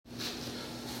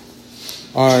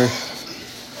Our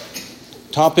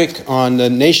topic on the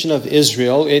nation of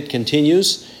Israel, it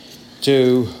continues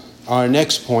to our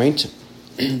next point.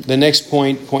 The next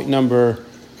point, point number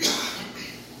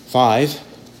 5,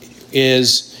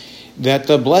 is that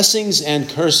the blessings and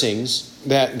cursings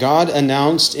that God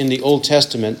announced in the Old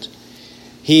Testament,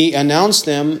 He announced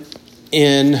them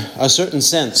in a certain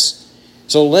sense.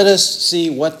 So let us see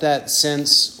what that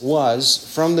sense was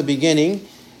from the beginning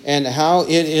and how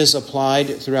it is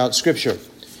applied throughout Scripture.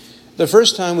 The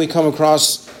first time we come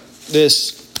across this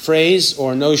phrase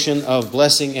or notion of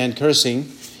blessing and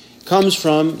cursing comes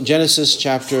from Genesis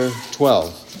chapter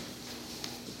 12.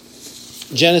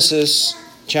 Genesis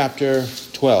chapter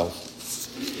 12.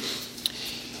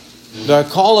 The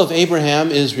call of Abraham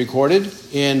is recorded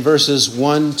in verses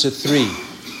 1 to 3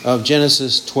 of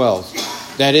Genesis 12.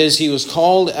 That is, he was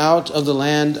called out of the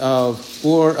land of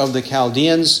Ur of the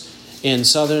Chaldeans in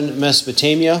southern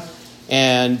Mesopotamia,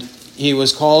 and he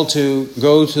was called to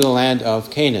go to the land of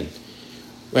Canaan.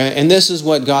 And this is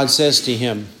what God says to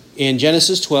him in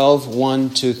Genesis 12, 1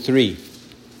 to 3.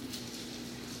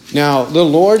 Now, the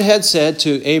Lord had said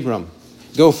to Abram,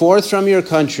 "Go forth from your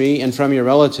country and from your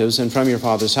relatives and from your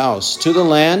father's house to the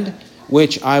land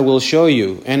which I will show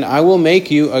you, and I will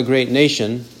make you a great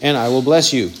nation, and I will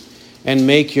bless you, and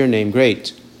make your name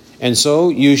great. And so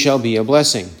you shall be a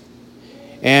blessing.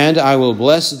 And I will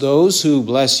bless those who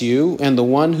bless you, and the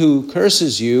one who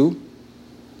curses you,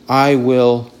 I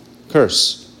will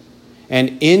curse.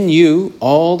 And in you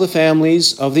all the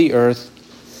families of the earth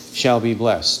shall be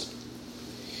blessed."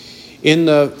 In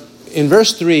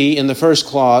verse 3, in the first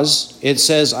clause, it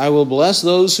says, "I will bless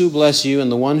those who bless you,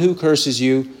 and the one who curses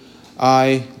you,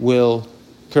 I will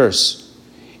curse."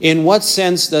 In what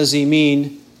sense does he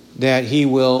mean that he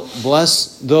will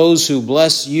bless those who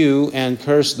bless you and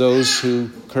curse those who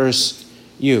curse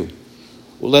you?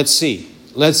 Well, let's see.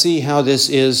 Let's see how this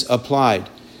is applied.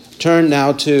 Turn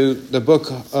now to the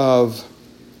book of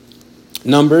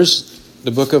Numbers,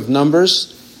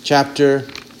 chapter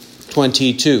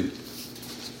 22.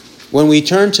 When we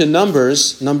turn to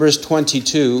Numbers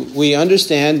 22, we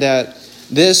understand that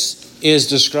this is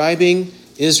describing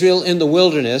Israel in the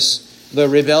wilderness, the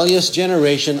rebellious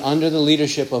generation under the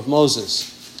leadership of Moses.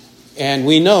 And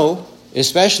we know,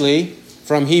 especially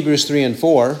from Hebrews 3 and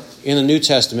 4 in the New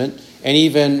Testament, and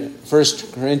even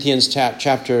 1 Corinthians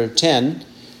chapter 10,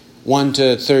 1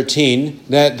 to 13,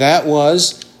 that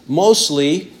was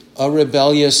mostly a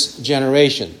rebellious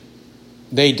generation.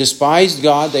 They despised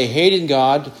God, they hated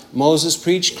God. Moses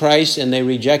preached Christ, and they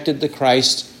rejected the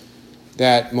Christ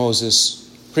that Moses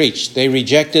preached. They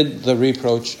rejected the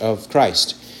reproach of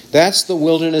Christ. That's the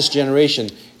wilderness generation.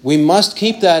 We must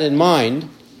keep that in mind.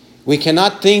 We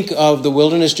cannot think of the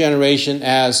wilderness generation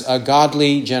as a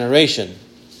godly generation,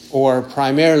 or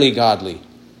primarily godly,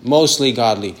 mostly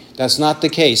godly. That's not the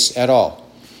case at all.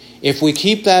 If we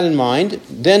keep that in mind,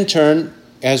 then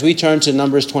as we turn to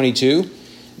Numbers 22,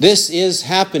 this is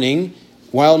happening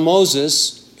while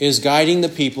Moses is guiding the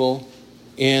people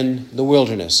in the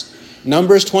wilderness.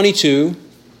 Numbers 22:12.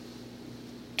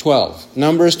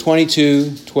 Numbers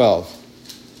 22:12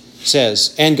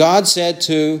 says, "And God said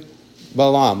to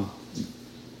Balaam,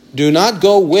 do not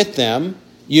go with them.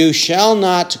 You shall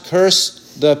not curse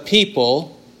the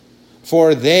people,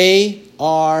 for they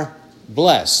are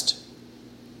blessed."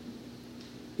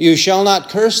 You shall not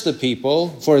curse the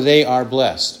people, for they are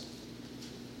blessed.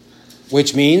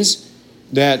 Which means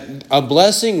that a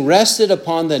blessing rested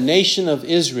upon the nation of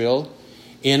Israel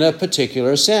in a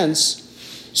particular sense.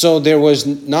 So there was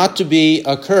not to be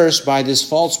a curse by this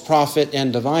false prophet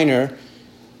and diviner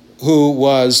who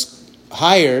was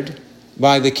hired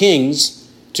by the kings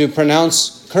to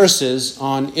pronounce curses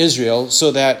on Israel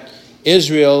so that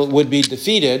Israel would be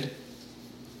defeated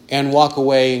and walk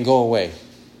away and go away.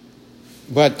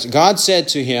 But God said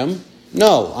to him,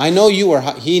 "No, I know you were."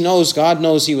 God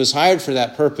knows he was hired for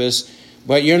that purpose,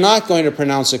 but you're not going to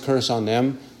pronounce a curse on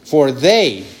them, for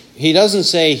they. He doesn't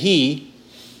say he,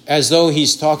 as though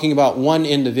he's talking about one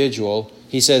individual.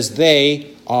 He says they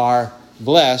are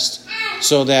blessed,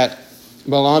 so that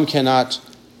Balaam cannot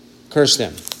curse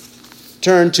them.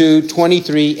 Turn to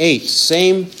 23:8,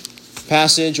 same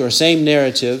passage or same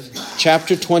narrative,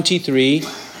 chapter 23,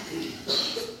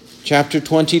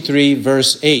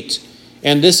 verse 8.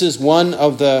 And this is one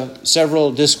of the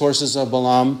several discourses of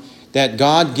Balaam that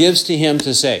God gives to him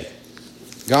to say.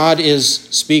 God is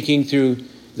speaking through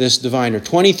this diviner.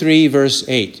 23 verse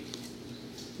 8.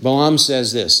 Balaam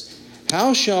says this,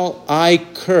 "How shall I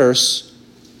curse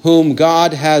whom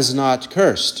God has not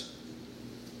cursed?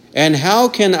 And how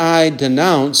can I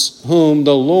denounce whom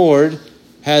the Lord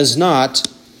has not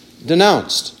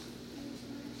denounced?"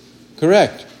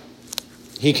 Correct.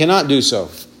 He cannot do so.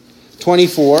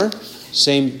 24,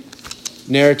 same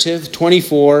narrative,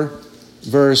 24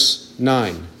 verse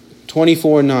 9.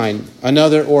 24:9,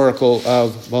 another oracle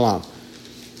of Balaam.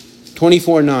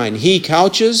 24:9, he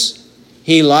couches,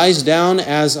 he lies down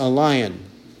as a lion,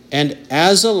 and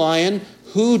as a lion,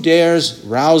 who dares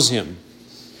rouse him?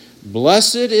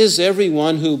 Blessed is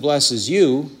everyone who blesses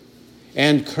you,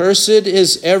 and cursed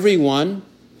is everyone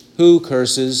who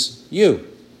curses you.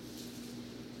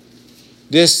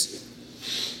 This,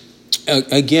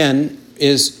 again,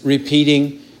 is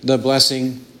repeating the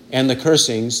blessing and the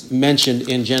cursings mentioned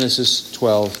in Genesis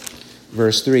 12,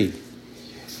 verse 3.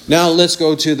 Now let's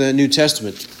go to the New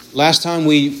Testament. Last time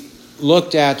we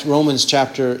looked at Romans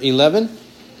chapter 11.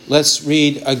 Let's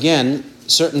read again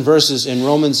certain verses in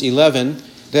Romans 11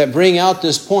 that bring out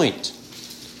this point.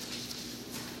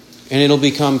 And it'll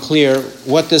become clear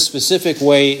what the specific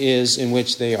way is in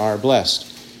which they are blessed.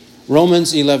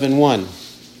 Romans 11:1.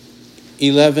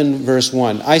 11 verse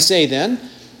 1. I say then,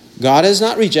 God has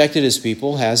not rejected his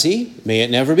people, has he? May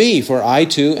it never be, for I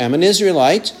too am an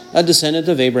Israelite, a descendant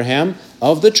of Abraham,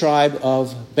 of the tribe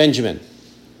of Benjamin.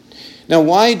 Now,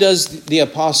 why does the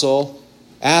apostle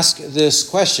ask this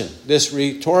question, this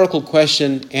rhetorical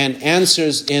question, and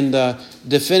answers in the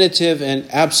definitive and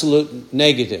absolute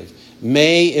negative?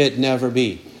 May it never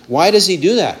be. Why does he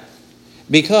do that?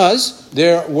 Because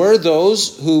there were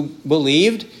those who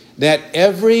believed that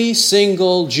every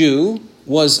single Jew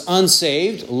was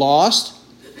unsaved, lost,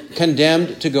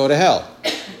 condemned to go to hell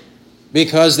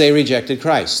because they rejected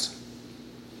Christ.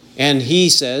 And he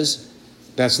says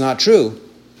that's not true.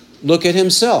 Look at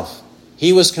himself.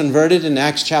 He was converted in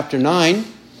Acts chapter 9.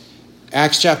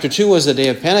 Acts chapter 2 was the day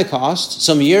of Pentecost.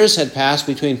 Some years had passed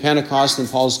between Pentecost and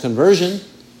Paul's conversion.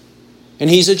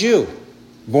 And he's a Jew,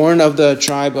 born of the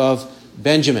tribe of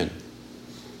Benjamin.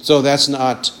 So it's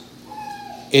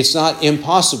not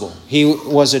impossible. He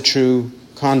was a true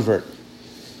convert.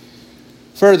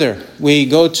 Further, we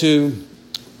go to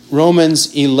Romans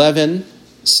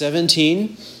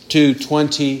 11:17 to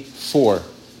 24.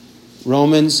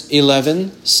 Romans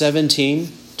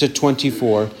 11:17 to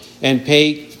 24. And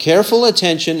pay careful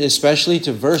attention, especially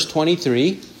to verse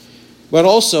 23, but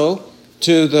also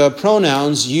to the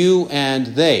pronouns you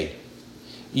and they.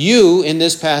 You, in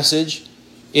this passage,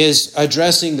 is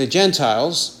addressing the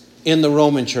Gentiles in the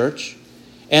Roman church,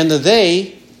 and the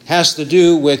they has to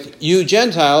do with you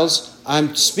Gentiles.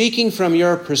 I'm speaking from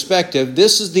your perspective.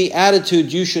 This is the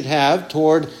attitude you should have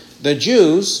toward the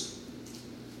Jews,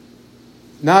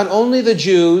 not only the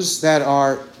Jews that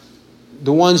are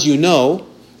the ones you know,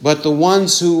 but the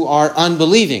ones who are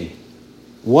unbelieving.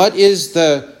 What is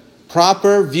the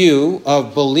proper view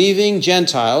of believing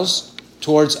Gentiles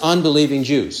towards unbelieving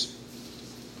Jews?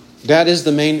 That is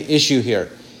the main issue here.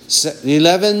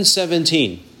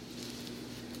 11:17.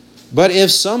 But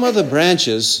if some of the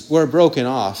branches were broken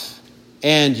off,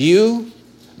 and you,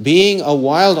 being a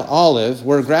wild olive,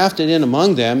 were grafted in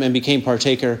among them and became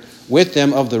partaker with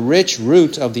them of the rich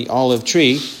root of the olive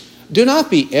tree, do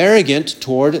not be arrogant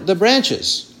toward the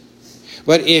branches.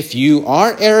 But if you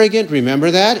are arrogant,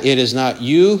 remember that it is not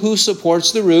you who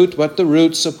supports the root, but the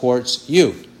root supports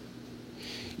you.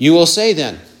 You will say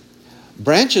then,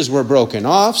 branches were broken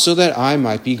off so that I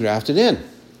might be grafted in.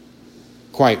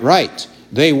 Quite right.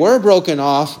 They were broken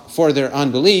off for their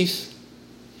unbelief,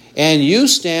 and you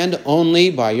stand only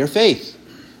by your faith.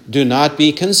 Do not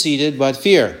be conceited, but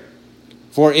fear.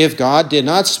 For if God did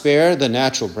not spare the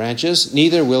natural branches,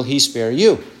 neither will he spare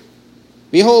you.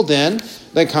 Behold then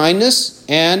the kindness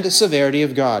and severity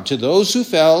of God. To those who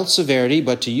fell, severity,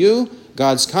 but to you,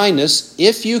 God's kindness,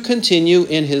 if you continue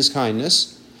in his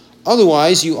kindness.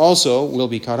 Otherwise, you also will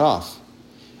be cut off.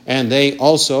 And they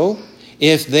also,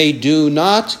 if they do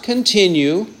not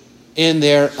continue in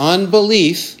their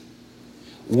unbelief,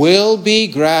 will be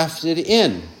grafted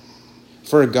in.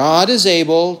 For God is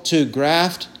able to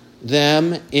graft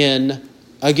them in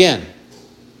again.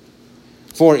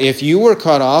 For if you were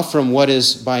cut off from what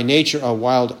is by nature a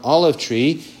wild olive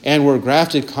tree, and were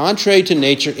grafted contrary to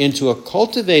nature into a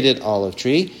cultivated olive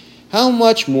tree, how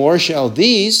much more shall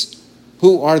these,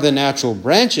 who are the natural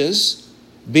branches,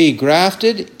 be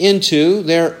grafted into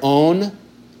their own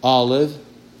olive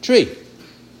tree?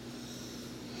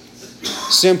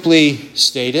 Simply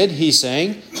stated, he's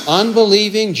saying,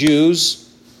 unbelieving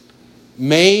Jews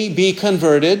may be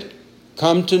converted,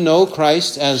 come to know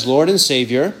Christ as Lord and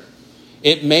Savior.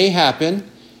 It may happen.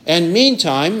 And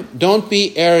meantime, don't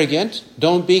be arrogant,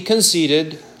 don't be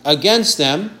conceited against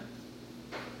them,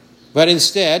 but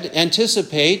instead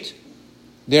anticipate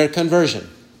their conversion.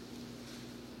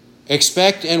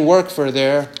 Expect and work for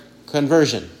their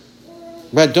conversion.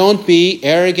 but don't be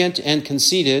arrogant and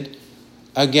conceited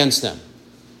against them.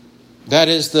 That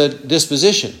is the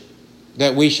disposition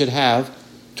that we should have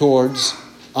towards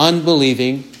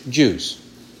unbelieving Jews,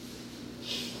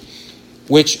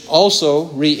 which also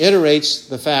reiterates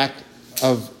the fact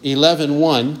of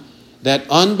 11:1 that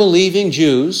unbelieving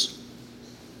Jews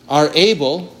are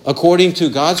able, according to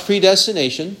God's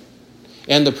predestination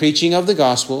and the preaching of the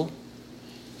gospel,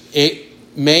 it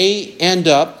may end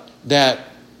up that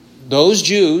those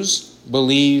Jews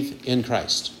believe in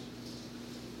Christ.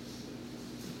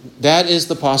 That is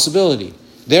the possibility.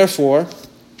 Therefore,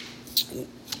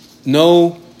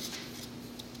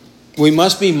 we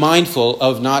must be mindful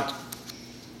of not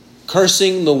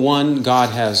cursing the one God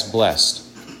has blessed.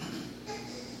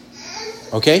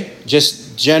 Okay?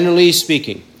 Just generally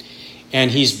speaking.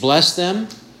 And he's blessed them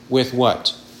with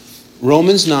what?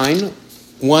 Romans 9,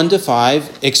 1-5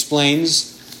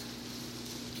 explains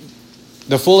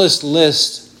the fullest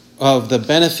list of the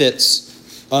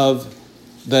benefits of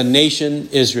the nation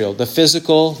Israel, the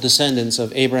physical descendants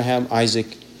of Abraham,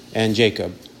 Isaac, and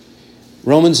Jacob.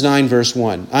 Romans 9, verse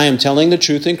 1. I am telling the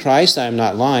truth in Christ, I am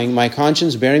not lying. My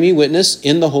conscience bearing me witness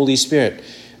in the Holy Spirit,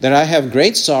 that I have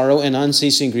great sorrow and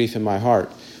unceasing grief in my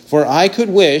heart. For I could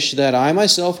wish that I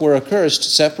myself were accursed,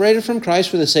 separated from Christ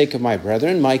for the sake of my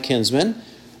brethren, my kinsmen,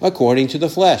 according to the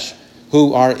flesh,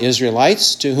 who are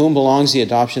Israelites, to whom belongs the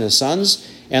adoption of sons,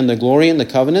 and the glory and the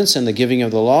covenants, and the giving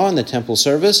of the law, and the temple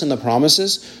service, and the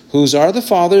promises, whose are the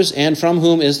fathers, and from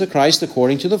whom is the Christ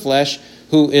according to the flesh,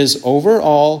 who is over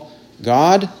all,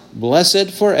 God,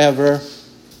 blessed forever.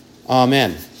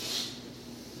 Amen.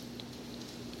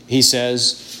 He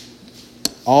says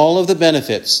all of the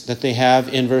benefits that they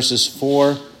have in verses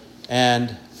 4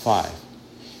 and 5.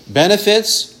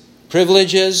 Benefits,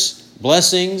 privileges,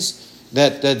 blessings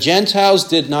that the Gentiles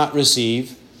did not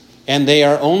receive, and they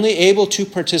are only able to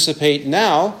participate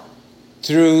now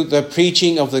through the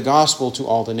preaching of the gospel to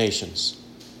all the nations,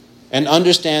 and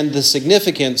understand the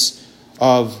significance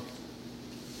of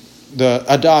the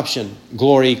adoption,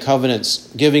 glory, covenants,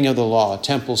 giving of the law,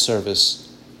 temple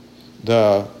service,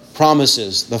 the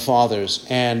promises, the fathers,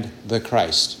 and the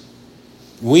Christ.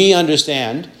 We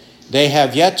understand. They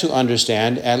have yet to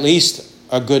understand. At least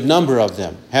a good number of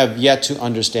them have yet to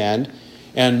understand.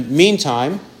 And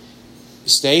meantime,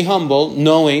 stay humble,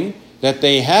 knowing that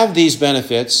they have these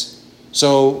benefits,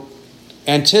 so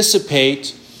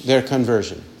anticipate their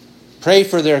conversion. Pray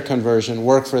for their conversion,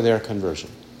 work for their conversion.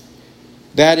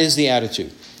 That is the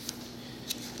attitude.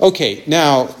 Okay,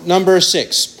 now, number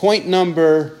 6. Point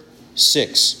number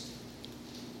 6.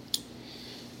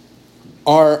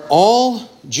 Are all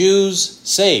Jews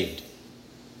saved?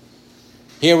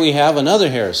 Here we have another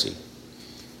heresy.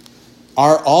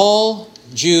 Are all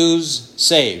Jews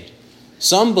saved?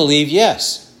 Some believe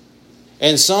yes.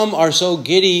 And some are so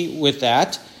giddy with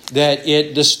that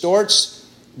it distorts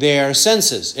their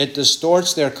senses. It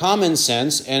distorts their common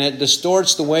sense, and it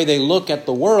distorts the way they look at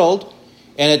the world,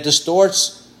 and it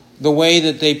distorts the way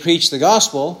that they preach the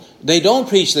gospel. They don't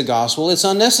preach the gospel. It's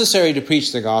unnecessary to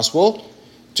preach the gospel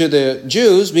to the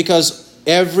Jews because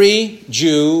every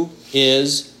Jew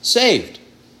is saved.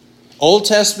 Old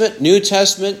Testament, New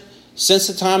Testament, since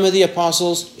the time of the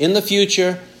apostles, in the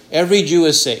future, every Jew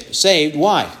is saved.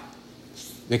 Why?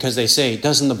 Because they say,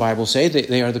 doesn't the Bible say that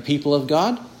they are the people of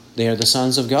God? They are the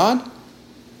sons of God?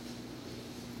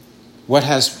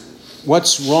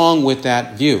 What's wrong with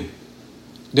that view?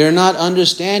 They're not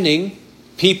understanding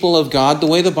people of God the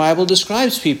way the Bible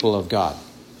describes people of God,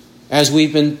 as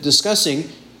we've been discussing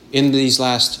in these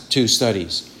last 2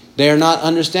 studies. They are not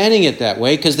understanding it that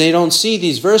way because they don't see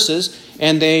these verses,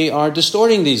 and they are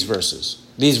distorting these verses.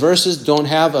 These verses don't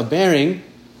have a bearing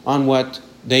on what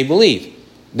they believe.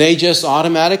 They just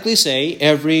automatically say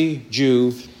every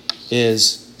Jew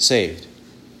is saved.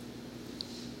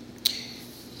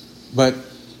 But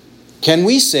can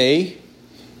we say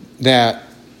that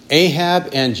Ahab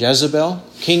and Jezebel,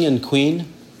 king and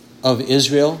queen of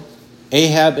Israel,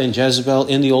 Ahab and Jezebel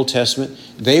in the Old Testament,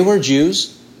 they were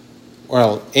Jews?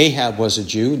 Well, Ahab was a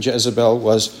Jew. Jezebel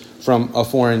was from a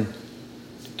foreign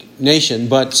nation,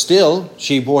 but still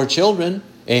she bore children.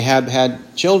 Ahab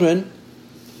had children.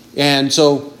 And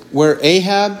so was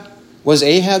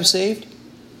Ahab saved?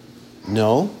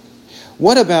 No.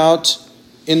 What about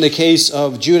in the case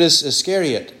of Judas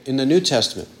Iscariot in the New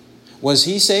Testament? Was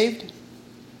he saved?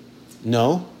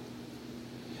 No.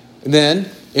 Then,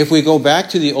 if we go back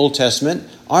to the Old Testament,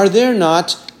 are there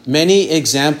not many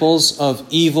examples of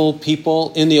evil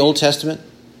people in the Old Testament?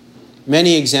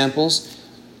 Many examples.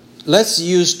 Let's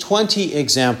use 20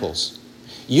 examples.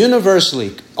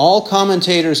 Universally, all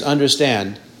commentators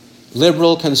understand,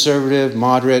 liberal, conservative,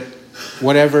 moderate,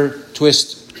 whatever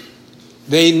twist.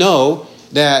 They know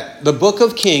that the book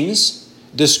of Kings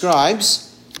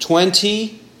describes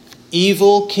 20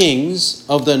 evil kings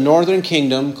of the northern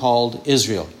kingdom called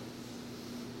Israel.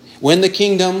 When the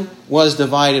kingdom was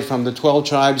divided from the 12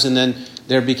 tribes, and then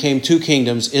there became 2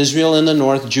 kingdoms, Israel in the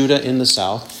north, Judah in the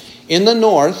south. In the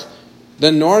north,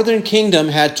 the northern kingdom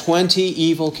had 20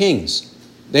 evil kings.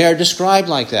 They are described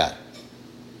like that.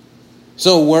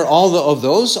 So were all of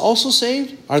those also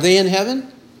saved? Are they in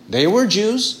heaven? They were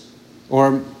Jews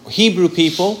or Hebrew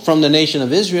people from the nation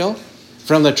of Israel,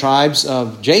 from the tribes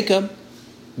of Jacob.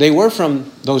 They were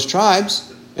from those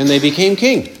tribes, and they became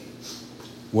king.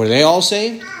 Were they all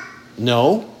saved?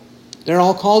 No. They're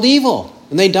all called evil,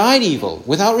 and they died evil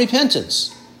without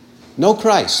repentance. No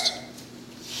Christ.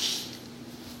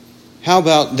 How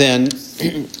about then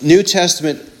New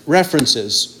Testament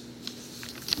references?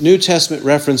 New Testament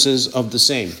references of the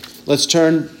same. Let's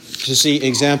turn to see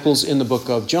examples in the book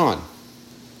of John.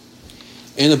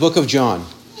 In the book of John,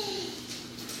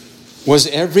 was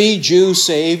every Jew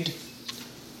saved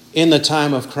in the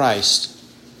time of Christ?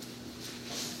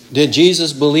 Did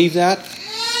Jesus believe that?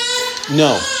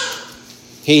 No,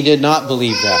 he did not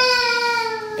believe that.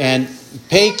 And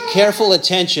pay careful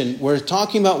attention. We're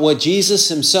talking about what Jesus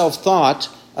himself thought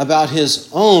about his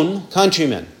own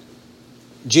countrymen.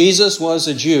 Jesus was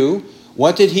a Jew.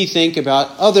 What did he think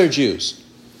about other Jews?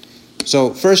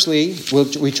 So firstly,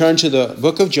 we turn to the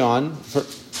book of John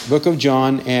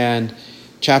and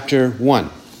chapter 1.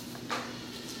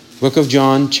 Book of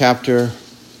John, chapter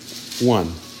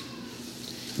 1.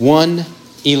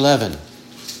 1:11.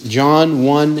 John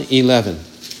 1:11.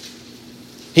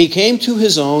 He came to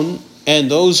his own, and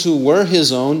those who were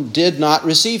his own did not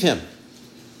receive him.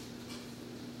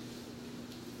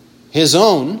 His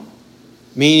own,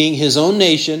 meaning his own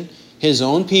nation, his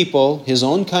own people, his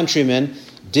own countrymen,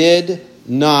 did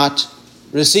not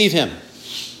receive him.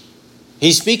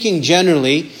 He's speaking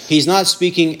generally. He's not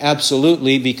speaking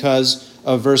absolutely because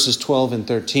of verses 12 and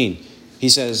 13. He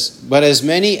says, "But as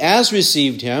many as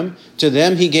received him, to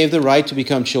them he gave the right to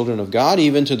become children of God,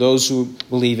 even to those who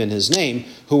believe in his name,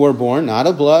 who were born not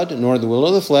of blood, nor the will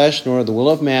of the flesh, nor the will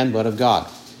of man, but of God."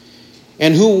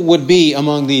 And who would be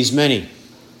among these many?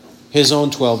 His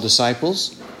own 12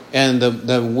 disciples and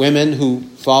the women who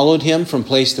followed him from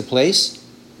place to place.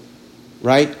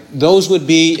 Right? Those would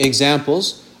be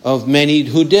examples of many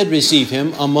who did receive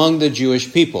him among the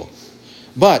Jewish people.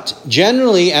 But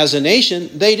generally, as a nation,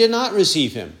 they did not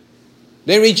receive him.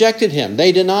 They rejected him.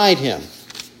 They denied him.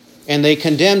 And they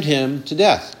condemned him to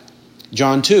death.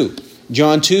 John 2.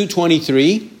 John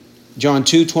 2:23. John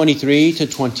 2:23 to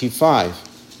 25.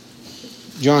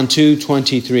 John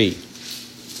 2:23.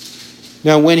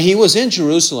 Now, when he was in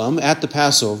Jerusalem at the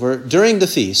Passover, during the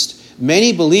feast,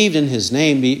 many believed in his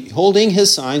name, beholding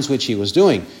his signs which he was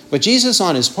doing. But Jesus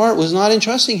on his part was not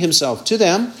entrusting himself to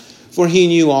them, for he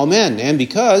knew all men, and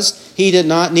because he did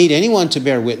not need anyone to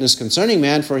bear witness concerning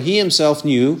man, for he himself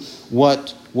knew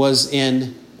what was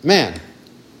in man.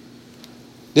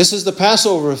 This is the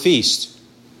Passover feast.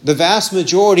 The vast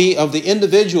majority of the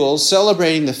individuals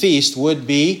celebrating the feast would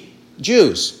be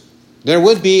Jews. There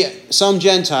would be some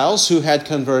Gentiles who had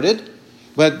converted,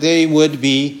 but they would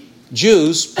be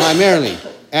Jews primarily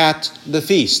at the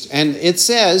feast. And it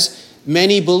says,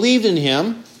 many believed in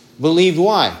him. Believed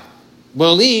why?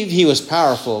 Believed he was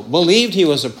powerful. Believed he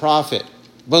was a prophet.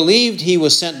 Believed he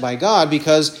was sent by God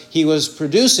because he was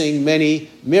producing many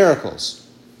miracles.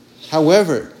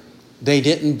 However, they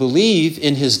didn't believe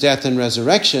in his death and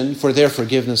resurrection for their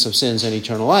forgiveness of sins and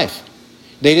eternal life.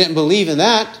 They didn't believe in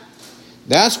that.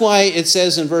 That's why it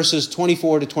says in verses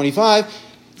 24 to 25,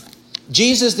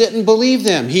 Jesus didn't believe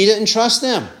them. He didn't trust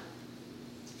them.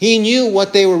 He knew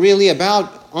what they were really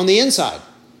about on the inside.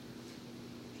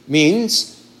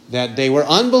 Means that they were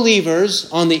unbelievers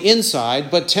on the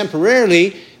inside, but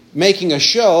temporarily making a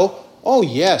show. Oh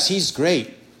yes, he's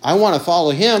great. I want to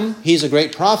follow him. He's a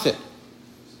great prophet.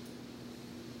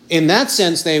 In that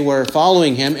sense, they were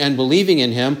following him and believing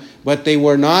in him, but they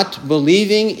were not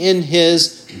believing in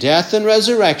his death and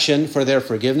resurrection for their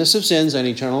forgiveness of sins and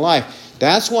eternal life.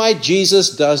 That's why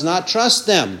Jesus does not trust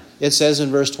them, it says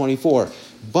in verse 24.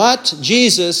 But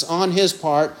Jesus, on his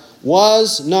part,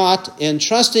 was not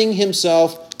entrusting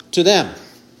himself to them.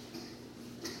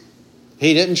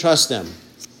 He didn't trust them.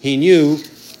 He knew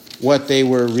what they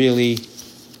were really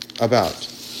about.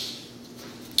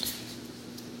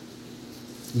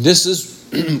 This is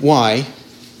why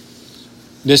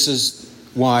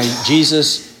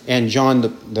Jesus and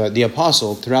John the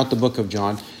apostle throughout the book of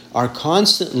John are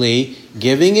constantly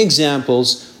giving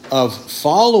examples of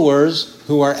followers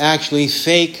who are actually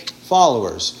fake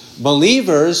followers.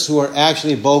 believers who are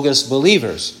actually bogus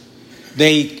believers.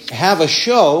 They have a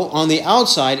show on the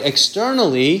outside.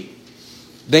 Externally,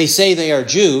 they say they are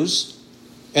Jews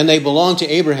and they belong to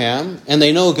Abraham and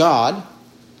they know God.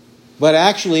 But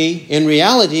actually, in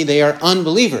reality, they are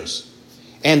unbelievers.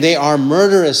 And they are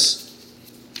murderous,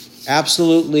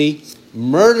 absolutely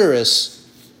murderous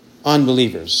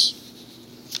unbelievers.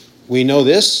 We know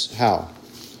this, how?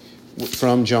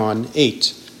 From John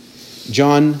 8.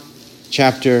 John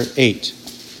chapter 8.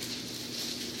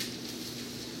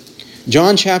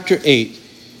 John chapter 8.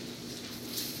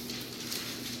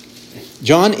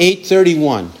 John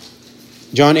 8:31.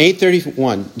 John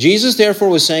 8:31. Jesus therefore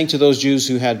was saying to those Jews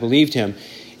who had believed him,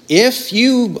 if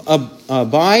you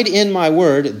abide in my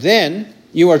word, then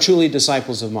you are truly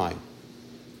disciples of mine.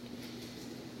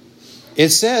 It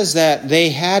says that they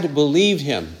had believed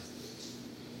him.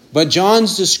 But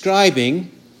John's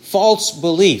describing false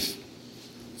belief,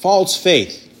 false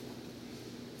faith.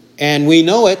 And we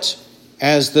know it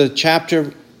as the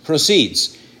chapter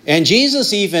proceeds. And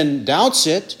Jesus even doubts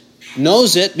it,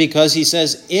 knows it, because he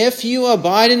says, if you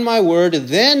abide in my word,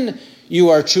 then you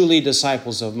are truly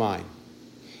disciples of mine.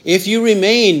 If you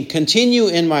continue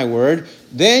in my word,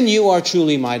 then you are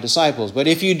truly my disciples. But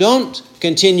if you don't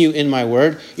continue in my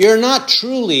word, you're not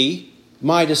truly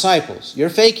my disciples. You're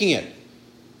faking it.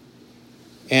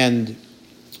 And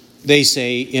they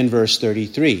say in verse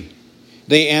 33,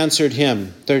 they answered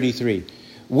him, 33,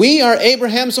 we are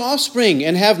Abraham's offspring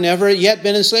and have never yet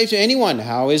been enslaved to anyone.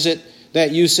 How is it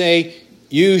that you say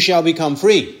you shall become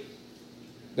free?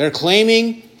 They're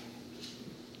claiming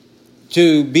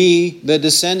to be the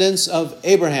descendants of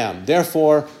Abraham.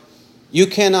 Therefore, you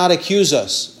cannot accuse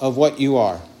us of what you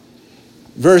are.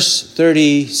 Verse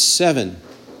 37.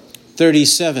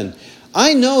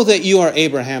 I know that you are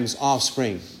Abraham's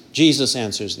offspring. Jesus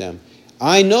answers them.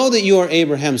 I know that you are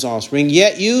Abraham's offspring,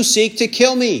 yet you seek to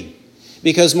kill me,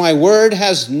 because my word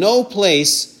has no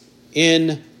place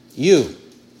in you.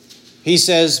 He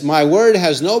says, my word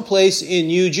has no place in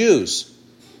you Jews,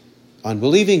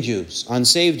 unbelieving Jews,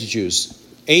 unsaved Jews.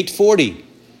 8:40.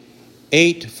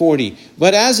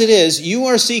 But as it is, you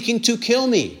are seeking to kill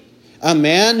me, a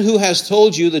man who has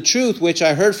told you the truth which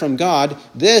I heard from God.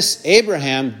 This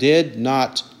Abraham did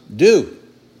not do.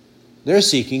 They're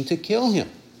seeking to kill him.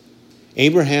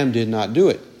 Abraham did not do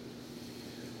it.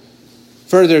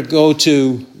 Further, go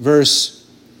to verse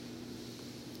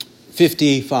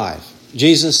 55.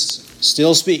 Jesus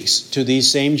still speaks to these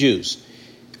same Jews.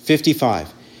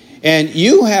 55. And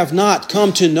you have not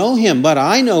come to know him, but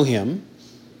I know him.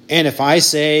 And if I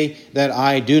say that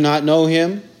I do not know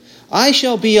him, I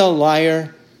shall be a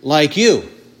liar like you.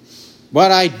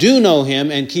 But I do know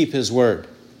him and keep his word.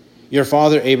 Your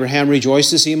father Abraham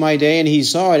rejoiced to see my day, and he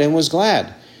saw it and was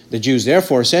glad. The Jews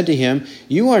therefore said to him,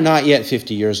 you are not yet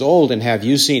 50 years old, and have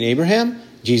you seen Abraham?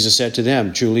 Jesus said to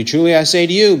them, truly, truly, I say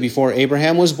to you, before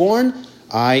Abraham was born,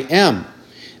 I am.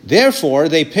 Therefore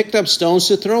they picked up stones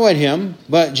to throw at him,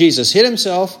 but Jesus hid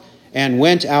himself and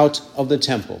went out of the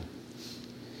temple.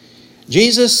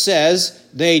 Jesus says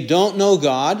they don't know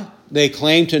God. They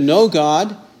claim to know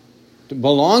God, to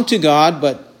belong to God,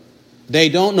 but they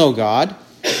don't know God.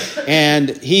 And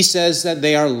he says that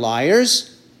they are liars.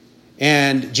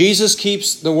 And Jesus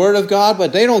keeps the word of God,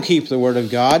 but they don't keep the word of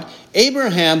God.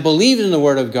 Abraham believed in the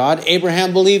word of God.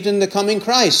 Abraham believed in the coming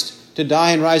Christ to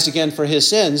die and rise again for his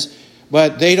sins.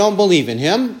 But they don't believe in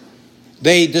him.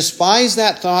 They despise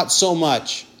that thought so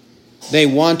much, they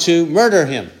want to murder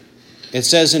him. It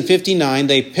says in 59,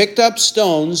 they picked up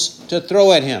stones to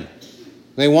throw at him.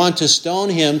 They want to stone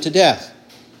him to death.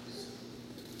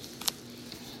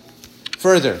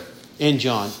 Further, in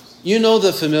John, you know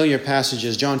the familiar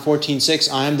passages. John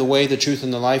 14:6, I am the way, the truth,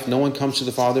 and the life. No one comes to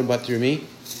the Father but through me.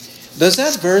 Does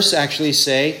that verse actually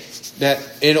say that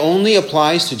it only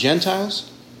applies to Gentiles,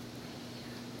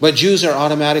 but Jews are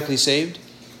automatically saved?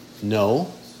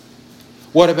 No.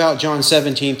 What about John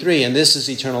 17:3? And this is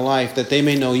eternal life, that they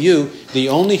may know you, the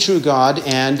only true God,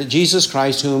 and Jesus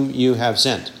Christ whom you have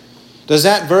sent. Does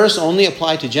that verse only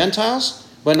apply to Gentiles,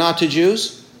 but not to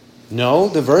Jews? No,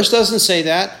 the verse doesn't say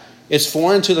that. It's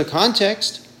foreign to the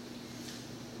context.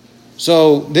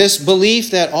 So this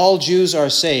belief that all Jews are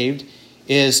saved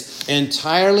is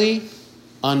entirely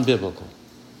unbiblical.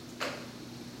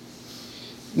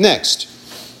 Next,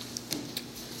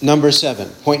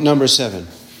 point number 7.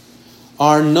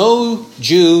 Are no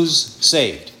Jews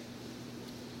saved?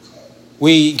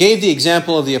 We gave the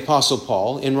example of the Apostle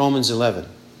Paul in Romans 11.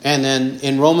 And then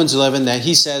in Romans 11 that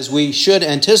he says we should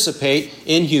anticipate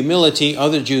in humility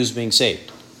other Jews being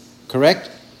saved.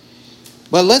 Correct?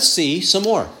 But let's see some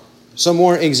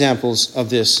more examples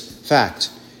of this fact.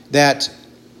 That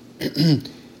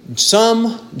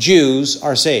some Jews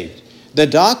are saved. The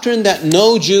doctrine that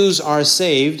no Jews are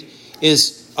saved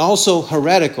is also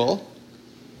heretical.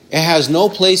 It has no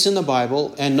place in the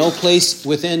Bible and no place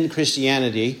within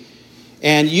Christianity.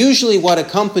 And usually what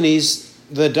accompanies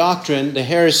the doctrine, the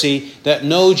heresy, that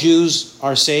no Jews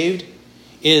are saved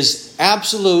is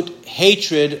absolute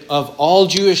hatred of all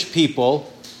Jewish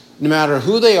people, no matter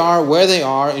who they are, where they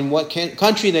are, in what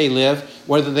country they live,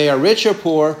 whether they are rich or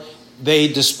poor. They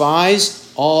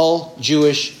despise all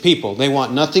Jewish people. They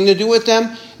want nothing to do with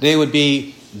them. They would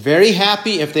be very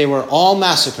happy if they were all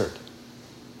massacred.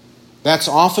 That's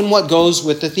often what goes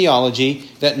with the theology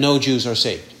that no Jews are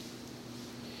saved.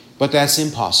 But that's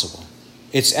impossible.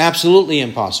 It's absolutely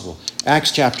impossible.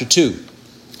 Acts chapter 2.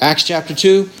 Acts chapter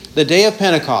 2, the day of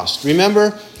Pentecost.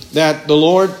 Remember that the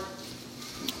Lord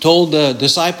told the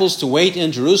disciples to wait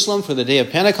in Jerusalem for the day of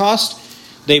Pentecost.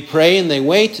 They pray and they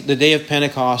wait. The day of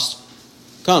Pentecost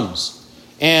comes.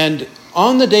 And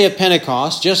on the day of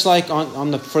Pentecost, just like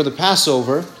for the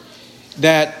Passover,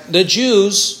 that the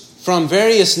Jews from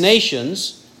various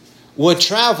nations would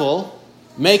travel,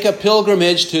 make a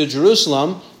pilgrimage to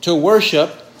Jerusalem to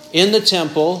worship in the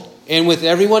temple and with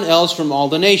everyone else from all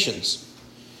the nations.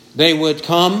 They would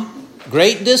come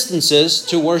great distances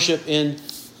to worship in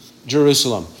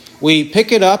Jerusalem. We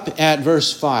pick it up at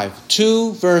verse 5.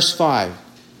 2 verse 5.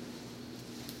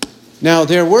 Now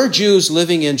there were Jews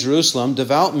living in Jerusalem,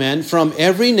 devout men from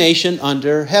every nation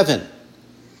under heaven.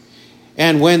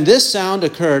 And when this sound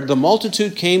occurred, the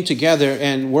multitude came together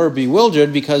and were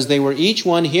bewildered, because they were each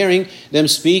one hearing them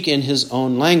speak in his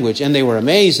own language. And they were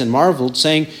amazed and marveled,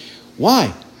 saying,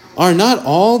 "Why, are not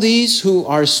all these who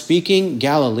are speaking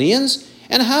Galileans?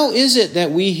 And how is it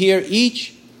that we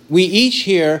each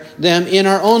hear them in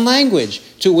our own language,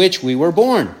 to which we were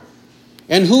born?"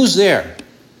 And who's there?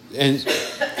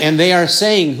 And they are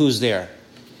saying who's there.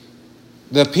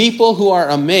 The people who are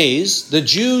amazed, the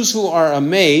Jews who are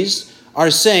amazed,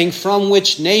 are saying from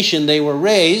which nation they were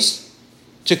raised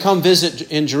to come visit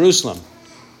in Jerusalem.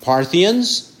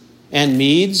 Parthians and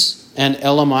Medes and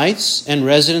Elamites and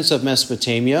residents of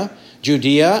Mesopotamia,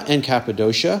 Judea and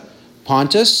Cappadocia,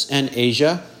 Pontus and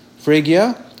Asia,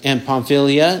 Phrygia and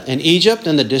Pamphylia and Egypt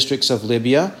and the districts of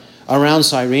Libya, around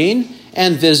Cyrene,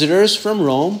 and visitors from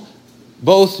Rome,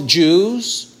 both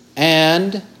Jews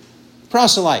and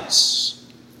proselytes,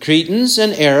 Cretans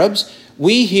and Arabs.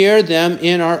 We hear them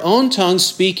in our own tongues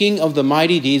speaking of the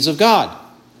mighty deeds of God.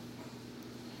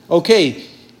 Okay,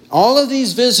 all of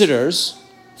these visitors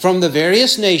from the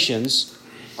various nations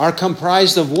are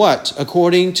comprised of what,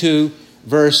 according to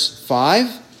verse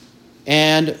 5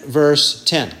 and verse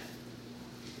 10?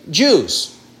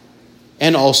 Jews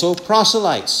and also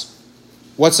proselytes.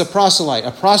 What's a proselyte?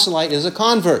 A proselyte is a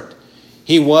convert.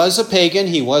 He was a pagan.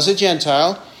 He was a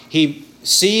Gentile. He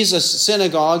sees a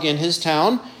synagogue in his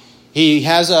town. He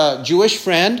has a Jewish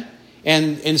friend,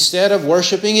 and instead of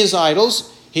worshiping his idols,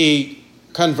 he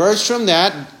converts from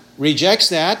that, rejects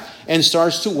that, and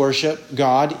starts to worship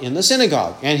God in the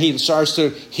synagogue. And he starts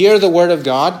to hear the Word of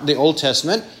God, the Old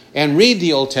Testament, and read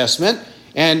the Old Testament,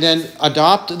 and then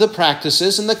adopt the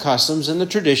practices and the customs and the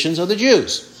traditions of the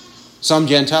Jews. Some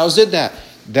Gentiles did that.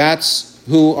 That's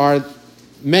who are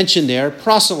mentioned there,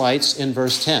 proselytes in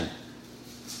verse 10.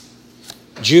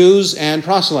 Jews and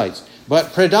proselytes.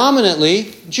 But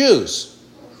predominantly Jews.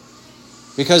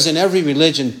 Because in every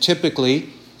religion, typically,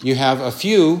 you have a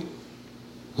few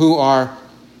who are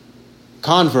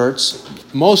converts.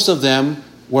 Most of them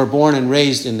were born and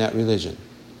raised in that religion.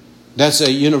 That's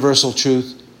a universal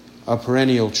truth, a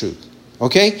perennial truth.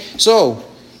 Okay? So,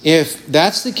 if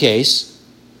that's the case,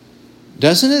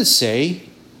 doesn't it say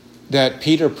that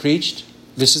Peter preached?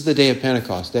 This is the day of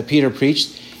Pentecost, that Peter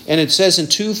preached. And it says in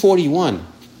 2:41,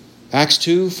 Acts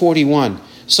 2:41,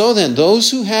 "So then,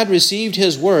 those who had received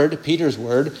his word," Peter's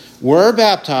word, "were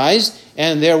baptized,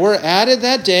 and there were added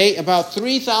that day about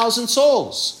 3,000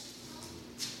 souls."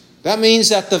 That means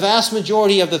that the vast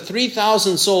majority of the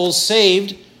 3,000 souls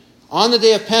saved on the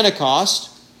day of Pentecost,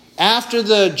 after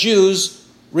the Jews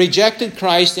rejected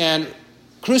Christ and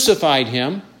crucified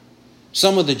him,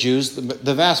 some of the Jews,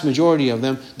 the vast majority of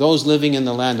them, those living in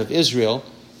the land of Israel,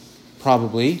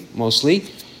 probably, mostly,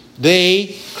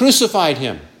 they crucified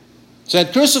him.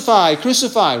 Said, "Crucify,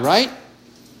 crucify," right?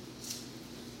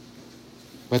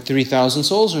 But 3,000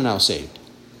 souls are now saved.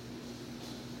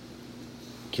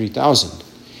 3,000.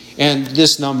 And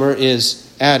this number is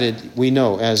added, we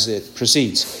know, as it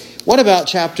proceeds. What about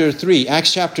chapter 3?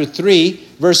 Acts chapter 3,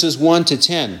 verses 1 to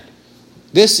 10.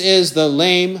 This is the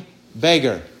lame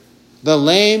beggar. The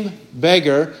lame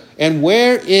beggar. And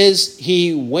where is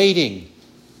he waiting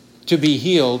to be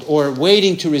healed, or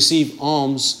waiting to receive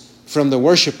alms from the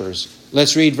worshipers.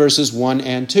 Let's read verses 1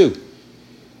 and 2.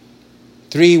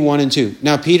 3, 1 and 2.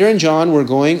 Now Peter and John were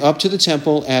going up to the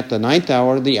temple at the 9th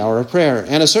hour, the hour of prayer.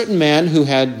 And a certain man who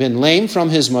had been lame from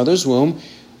his mother's womb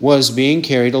was being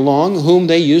carried along, whom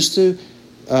they used to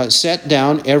set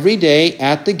down every day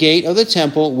at the gate of the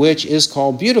temple, which is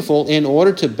called Beautiful, in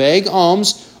order to beg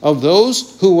alms of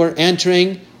those who were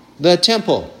entering the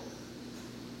temple.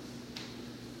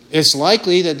 It's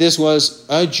likely that this was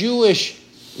a Jewish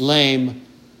lame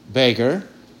beggar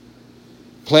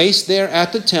placed there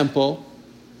at the temple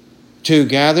to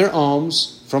gather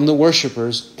alms from the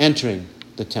worshipers entering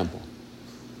the temple.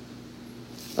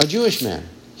 A Jewish man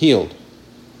healed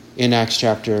in Acts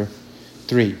chapter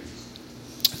 3.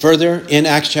 Further, in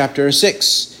Acts chapter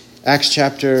 6,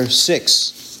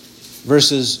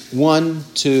 verses 1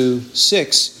 to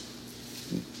 6,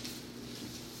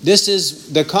 this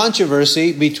is the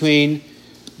controversy between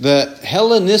the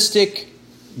Hellenistic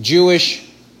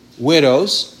Jewish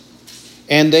widows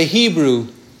and the Hebrew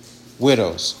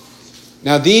widows.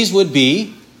 Now, these would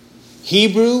be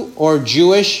Hebrew or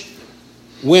Jewish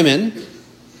women,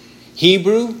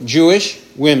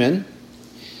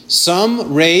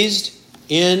 some raised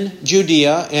in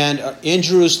Judea and in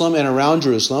Jerusalem and around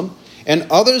Jerusalem, and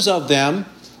others of them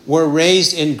were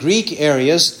raised in Greek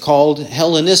areas called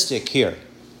Hellenistic here.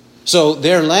 So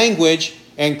their language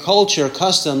and culture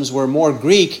customs were more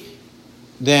Greek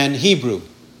than Hebrew,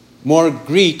 more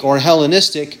Greek or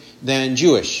Hellenistic than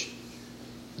Jewish.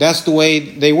 That's the way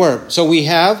they were. So we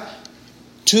have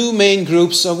two main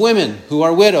groups of women who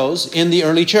are widows in the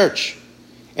early church.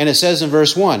 And it says in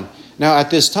verse 1, Now at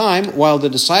this time, while the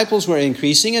disciples were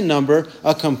increasing in number,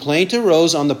 a complaint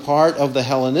arose on the part of the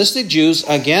Hellenistic Jews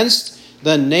against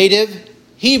the native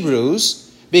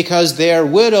Hebrews, because their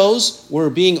widows were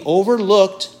being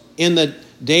overlooked in the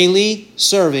daily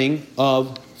serving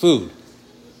of food.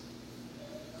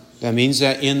 That means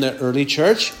that in the early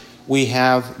church, we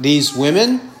have these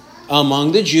women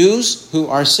among the Jews who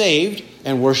are saved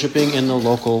and worshiping in the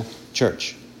local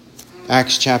church.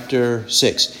 Acts chapter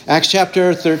 6. Acts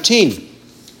chapter 13.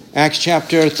 Acts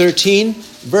chapter 13,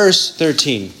 verse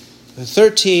 13.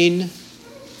 13.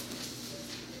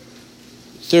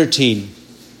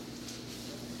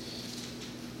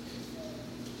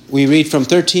 We read from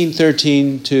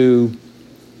 13:13 to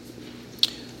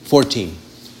 14.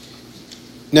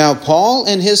 Now Paul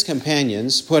and his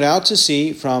companions put out to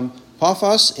sea from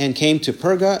Paphos and came to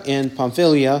Perga in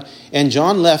Pamphylia, and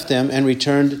John left them and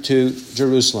returned to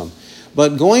Jerusalem.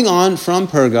 But going on from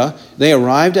Perga, they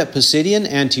arrived at Pisidian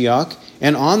Antioch,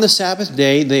 and on the Sabbath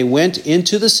day they went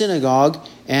into the synagogue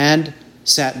and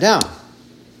sat down.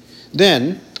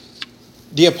 Then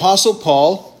the Apostle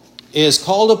Paul is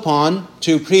called upon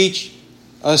to preach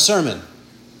a sermon.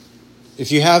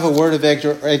 If you have a word of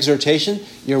exhortation,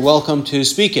 you're welcome to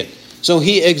speak it. So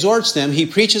he exhorts them. He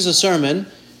preaches a sermon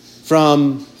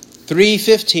from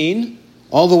 3:15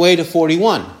 all the way to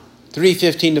 41.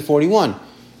 3:15 to 41.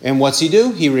 And what's he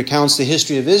do? He recounts the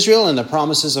history of Israel and the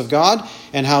promises of God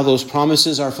and how those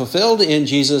promises are fulfilled in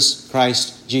Jesus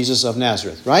Christ, Jesus of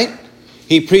Nazareth, right?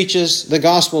 He preaches the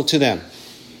gospel to them.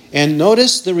 And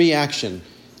notice the reaction.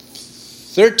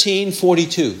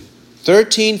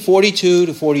 13:42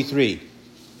 to 43.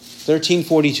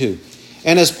 13:42.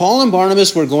 And as Paul and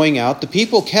Barnabas were going out, the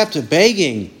people kept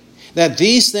begging that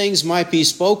these things might be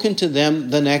spoken to them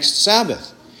the next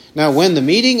Sabbath. Now when the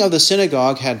meeting of the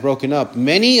synagogue had broken up,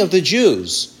 many of the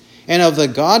Jews and of the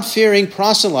God-fearing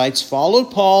proselytes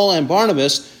followed Paul and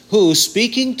Barnabas, who,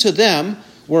 speaking to them,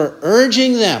 were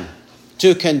urging them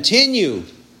to continue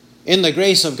in the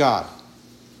grace of God.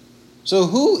 So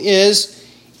who is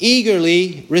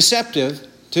eagerly receptive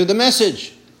to the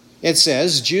message? It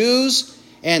says Jews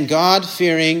and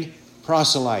God-fearing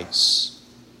proselytes.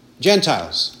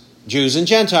 Gentiles. Jews and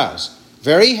Gentiles.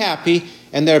 Very happy,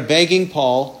 and they're begging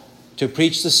Paul to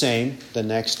preach the same the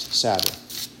next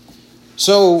Sabbath.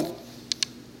 So,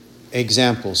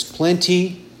 examples.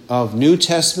 Plenty of New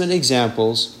Testament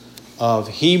examples of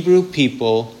Hebrew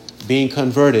people being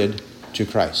converted to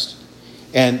Christ.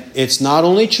 And it's not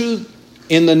only true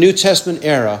in the New Testament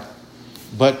era,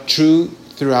 but true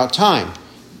throughout time.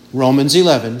 Romans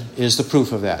 11 is the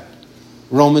proof of that.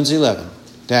 Romans 11.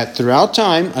 That throughout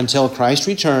time, until Christ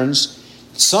returns,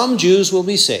 some Jews will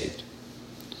be saved.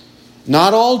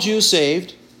 Not all Jews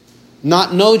saved,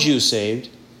 not no Jews saved,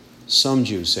 some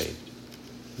Jews saved.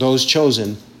 Those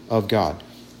chosen of God.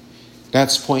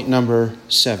 That's point number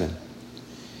 7.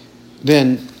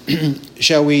 Then,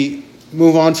 shall we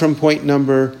move on from point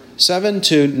number 7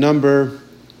 to number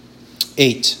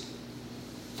 8?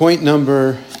 Point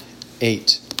number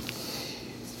 8.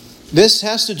 This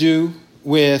has to do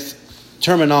with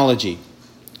terminology.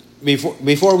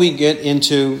 Before we get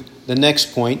into the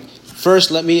next point,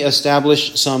 first let me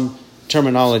establish some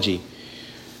terminology.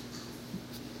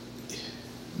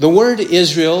 The word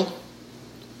Israel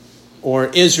or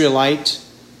Israelite,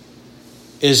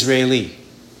 Israeli.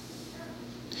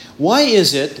 Why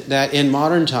is it that in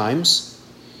modern times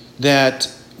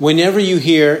that whenever you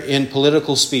hear in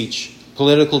political speech,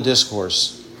 political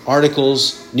discourse,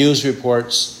 articles, news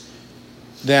reports,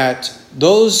 that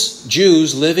those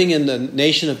Jews living in the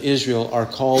nation of Israel are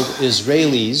called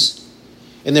Israelis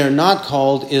and they're not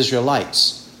called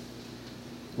Israelites?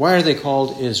 Why are they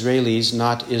called Israelis,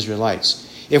 not Israelites?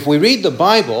 If we read the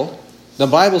Bible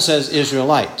says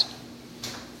Israelite.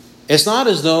 It's not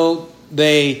as though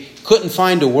they couldn't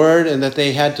find a word and that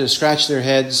they had to scratch their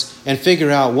heads and figure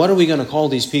out, what are we going to call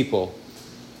these people?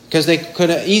 Because they could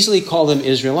easily call them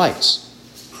Israelites.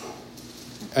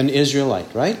 An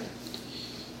Israelite, right?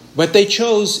 But they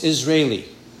chose Israeli.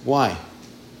 Why?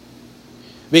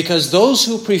 Because those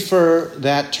who prefer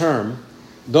that term,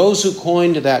 those who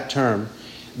coined that term,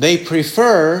 they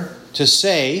prefer to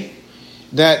say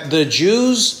that the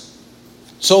Jews,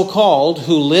 so-called,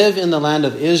 who live in the land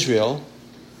of Israel,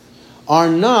 are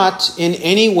not in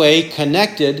any way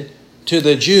connected to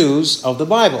the Jews of the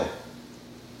Bible.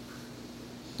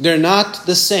 They're not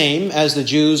the same as the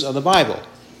Jews of the Bible.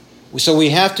 So we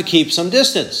have to keep some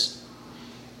distance.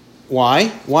 Why?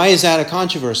 Why is that a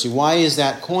controversy? Why is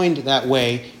that coined that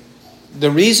way?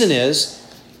 The reason is,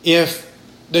 if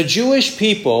the Jewish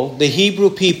people, the Hebrew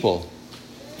people,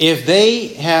 if they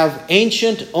have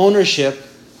ancient ownership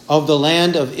of the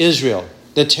land of Israel,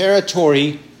 the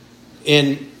territory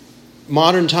in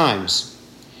modern times,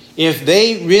 if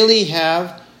they really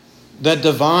have the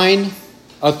divine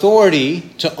authority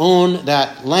to own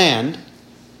that land,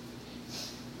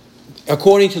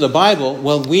 according to the Bible,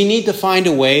 well, we need to find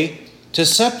a way to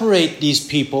separate these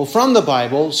people from the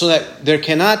Bible so that there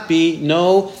cannot be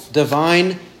no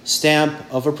divine stamp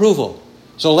of approval.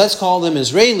 So let's call them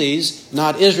Israelis,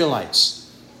 not Israelites.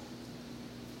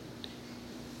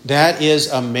 That is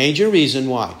a major reason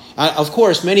why. Of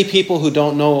course, many people who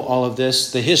don't know all of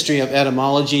this, the history of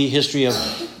etymology, history of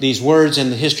these words,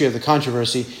 and the history of the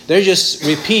controversy, they're just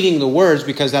repeating the words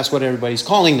because that's what everybody's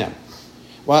calling them.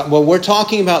 Well, we're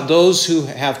talking about those who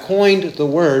have coined the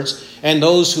words and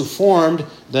those who formed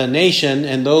the nation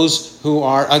and those who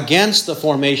are against the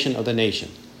formation of the nation.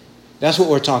 That's what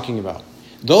we're talking about.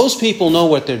 Those people know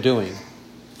what they're doing.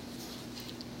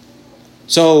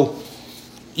 So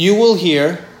you will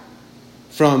hear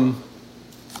from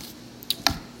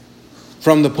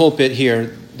the pulpit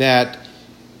here that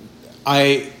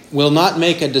I will not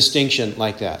make a distinction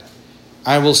like that.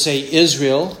 I will say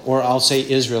Israel, or I'll say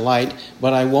Israelite,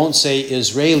 but I won't say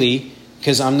Israeli,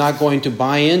 because I'm not going to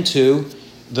buy into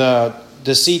the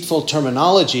deceitful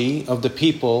terminology of the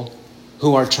people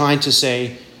who are trying to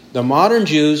say the modern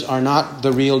Jews are not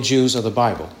the real Jews of the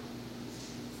Bible.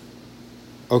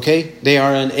 Okay? They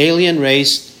are an alien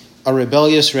race, a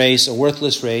rebellious race, a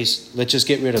worthless race. Let's just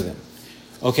get rid of them.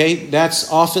 Okay?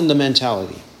 That's often the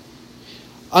mentality.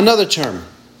 Another term.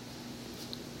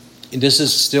 And this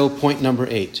is still point number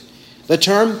 8. The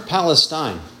term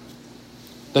Palestine.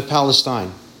 The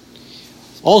Palestine.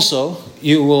 Also,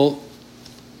 you will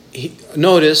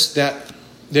notice that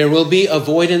there will be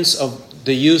avoidance of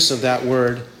the use of that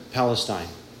word Palestine.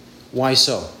 Why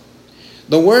so?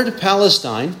 The word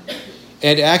Palestine,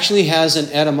 it actually has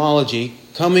an etymology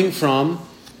coming from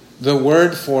the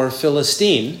word for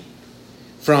Philistine,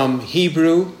 from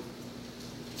Hebrew,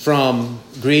 from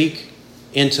Greek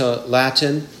into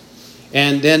Latin.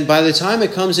 And then by the time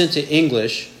it comes into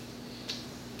English,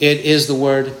 it is the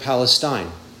word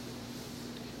Palestine.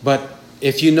 But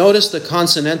if you notice the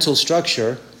consonantal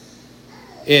structure,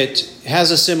 it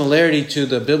has a similarity to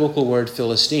the biblical word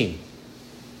Philistine.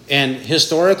 And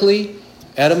historically,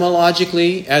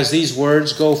 etymologically, as these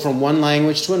words go from one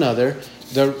language to another,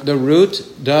 the root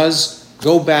does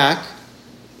go back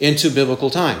into biblical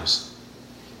times.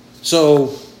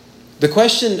 So the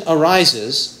question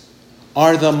arises,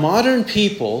 are the modern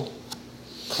people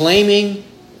claiming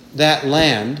that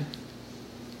land,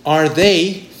 are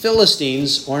they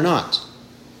Philistines or not?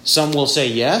 Some will say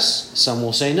yes, some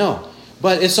will say no.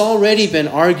 But it's already been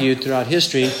argued throughout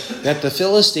history that the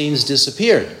Philistines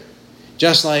disappeared,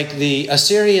 just like the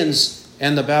Assyrians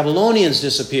and the Babylonians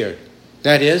disappeared.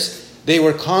 That is, they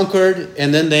were conquered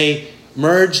and then they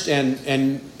merged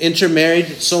and intermarried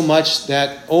so much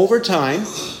that over time,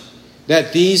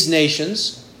 that these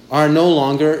nations are no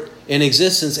longer in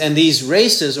existence, and these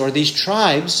races or these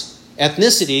tribes,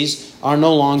 ethnicities, are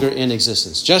no longer in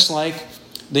existence. Just like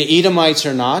the Edomites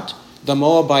are not, The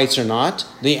Moabites are not.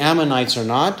 The Ammonites are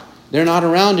not. They're not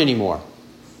around anymore.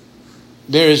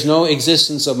 There is no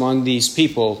existence among these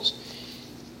peoples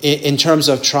in terms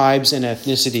of tribes and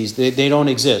ethnicities. They don't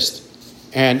exist.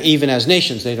 And even as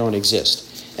nations, they don't exist.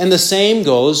 And the same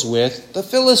goes with the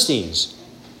Philistines.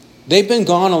 They've been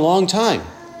gone a long time,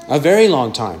 a very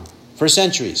long time, for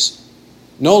centuries.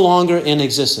 No longer in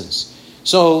existence.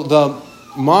 So the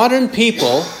modern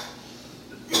people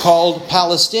called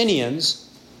Palestinians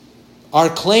are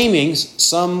claiming,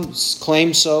 some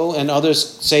claim so and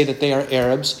others say that they are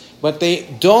Arabs, but they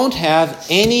don't have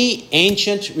any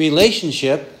ancient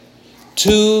relationship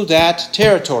to that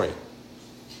territory.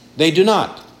 They do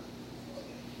not.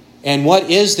 And what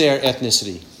is their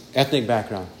ethnicity, ethnic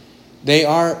background? They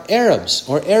are Arabs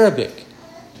or Arabic.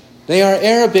 They are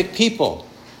Arabic people,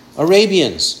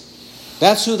 Arabians.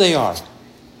 That's who they are.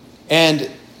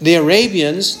 And the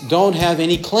Arabians don't have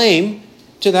any claim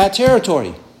to that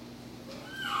territory.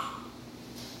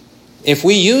 If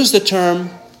we use the term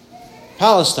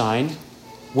Palestine,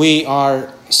 we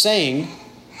are saying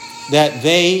that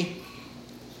they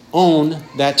own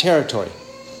that territory.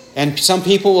 And some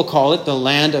people will call it the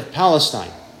land of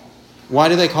Palestine. Why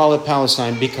do they call it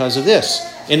Palestine? Because of this.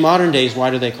 In modern days, why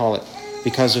do they call it?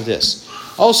 Because of this.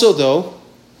 Also, though,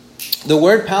 the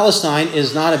word Palestine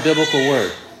is not a biblical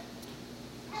word.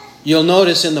 You'll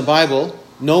notice in the Bible,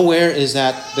 nowhere is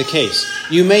that the case.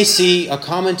 You may see a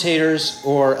commentator's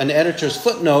or an editor's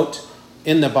footnote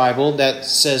in the Bible that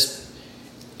says,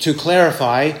 to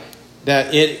clarify,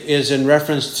 that it is in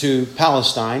reference to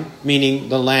Palestine, meaning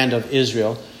the land of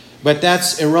Israel. But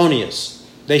that's erroneous.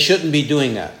 They shouldn't be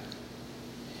doing that.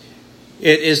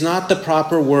 It is not the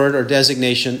proper word or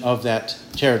designation of that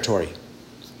territory,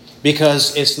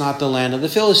 because it's not the land of the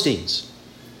Philistines.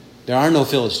 There are no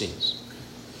Philistines.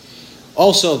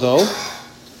 Also, though,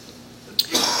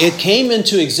 it came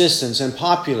into existence and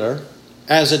popular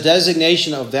as a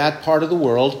designation of that part of the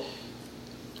world,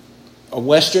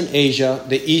 Western Asia,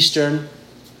 the eastern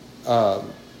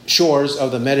shores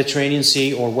of the Mediterranean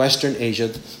Sea, or Western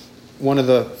Asia, one of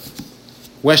the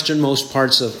westernmost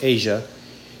parts of Asia.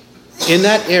 In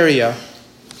that area,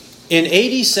 in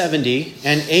AD 70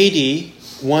 and AD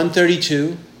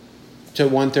 132 to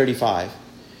 135,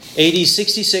 AD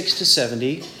 66 to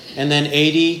 70, and then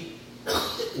AD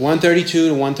 132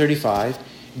 to 135,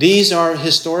 these are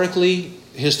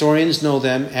historians know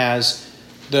them as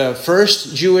the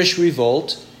first Jewish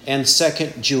revolt and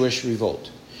second Jewish revolt.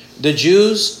 The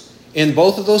Jews, in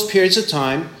both of those periods of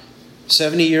time,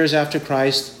 70 years after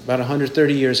Christ, about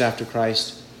 130 years after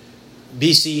Christ,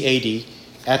 BC AD,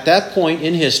 at that point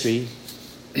in history,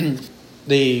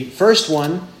 the first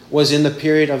one was in the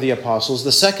period of the apostles.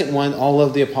 The second one, all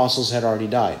of the apostles had already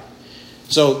died.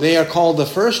 So they are called the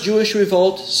first Jewish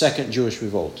revolt, second Jewish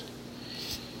revolt.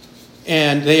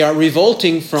 And they are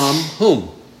revolting from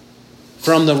whom?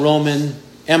 From the Roman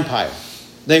Empire.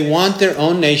 They want their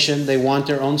own nation. They want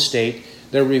their own state.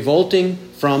 They're revolting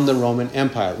from the Roman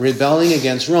Empire, rebelling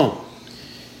against Rome.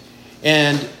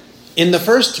 And in the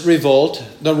first revolt,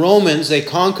 the Romans, they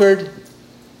conquered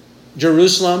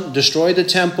Jerusalem, destroyed the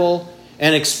temple,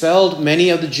 and expelled many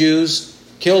of the Jews,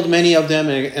 killed many of them,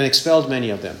 and expelled many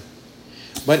of them.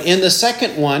 But in the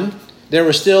second one, there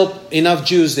were still enough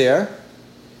Jews there,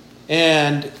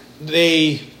 and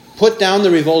they put down the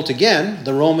revolt again.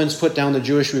 The Romans put down the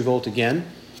Jewish revolt again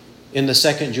in the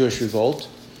second Jewish revolt,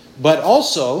 but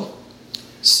also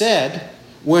said,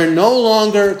 we're no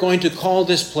longer going to call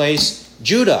this place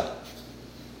Judah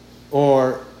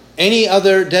or any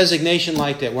other designation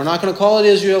like that. We're not going to call it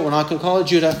Israel. We're not going to call it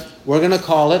Judah. We're going to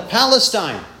call it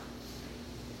Palestine.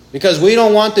 Because we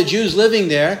don't want the Jews living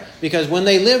there, because when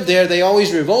they live there, they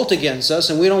always revolt against us,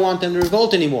 and we don't want them to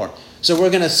revolt anymore. So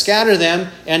we're going to scatter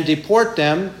them and deport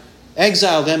them,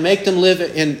 exile them, make them live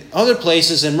in other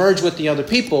places and merge with the other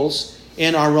peoples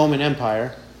in our Roman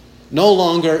Empire, no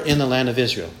longer in the land of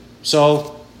Israel.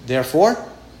 So, therefore,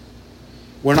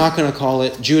 we're not going to call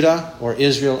it Judah or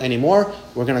Israel anymore.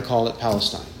 We're going to call it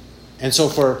Palestine. And so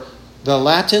for the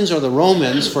Latins or the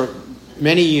Romans, for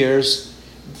many years,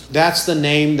 that's the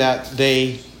name that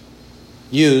they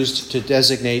used to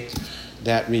designate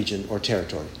that region or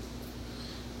territory.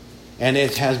 And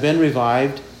it has been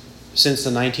revived since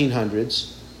the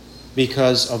 1900s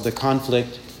because of the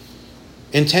conflict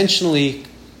intentionally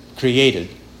created.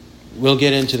 We'll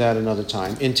get into that another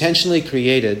time. Intentionally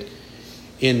created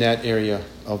in that area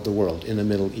of the world, in the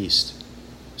Middle East.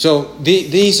 So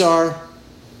these are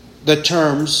the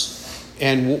terms,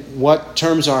 and what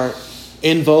terms are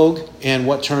in vogue and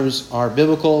what terms are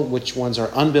biblical, which ones are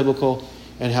unbiblical,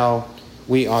 and how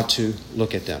we ought to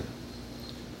look at them.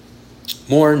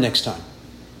 More next time.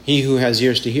 He who has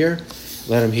ears to hear,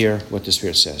 let him hear what the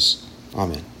Spirit says.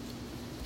 Amen.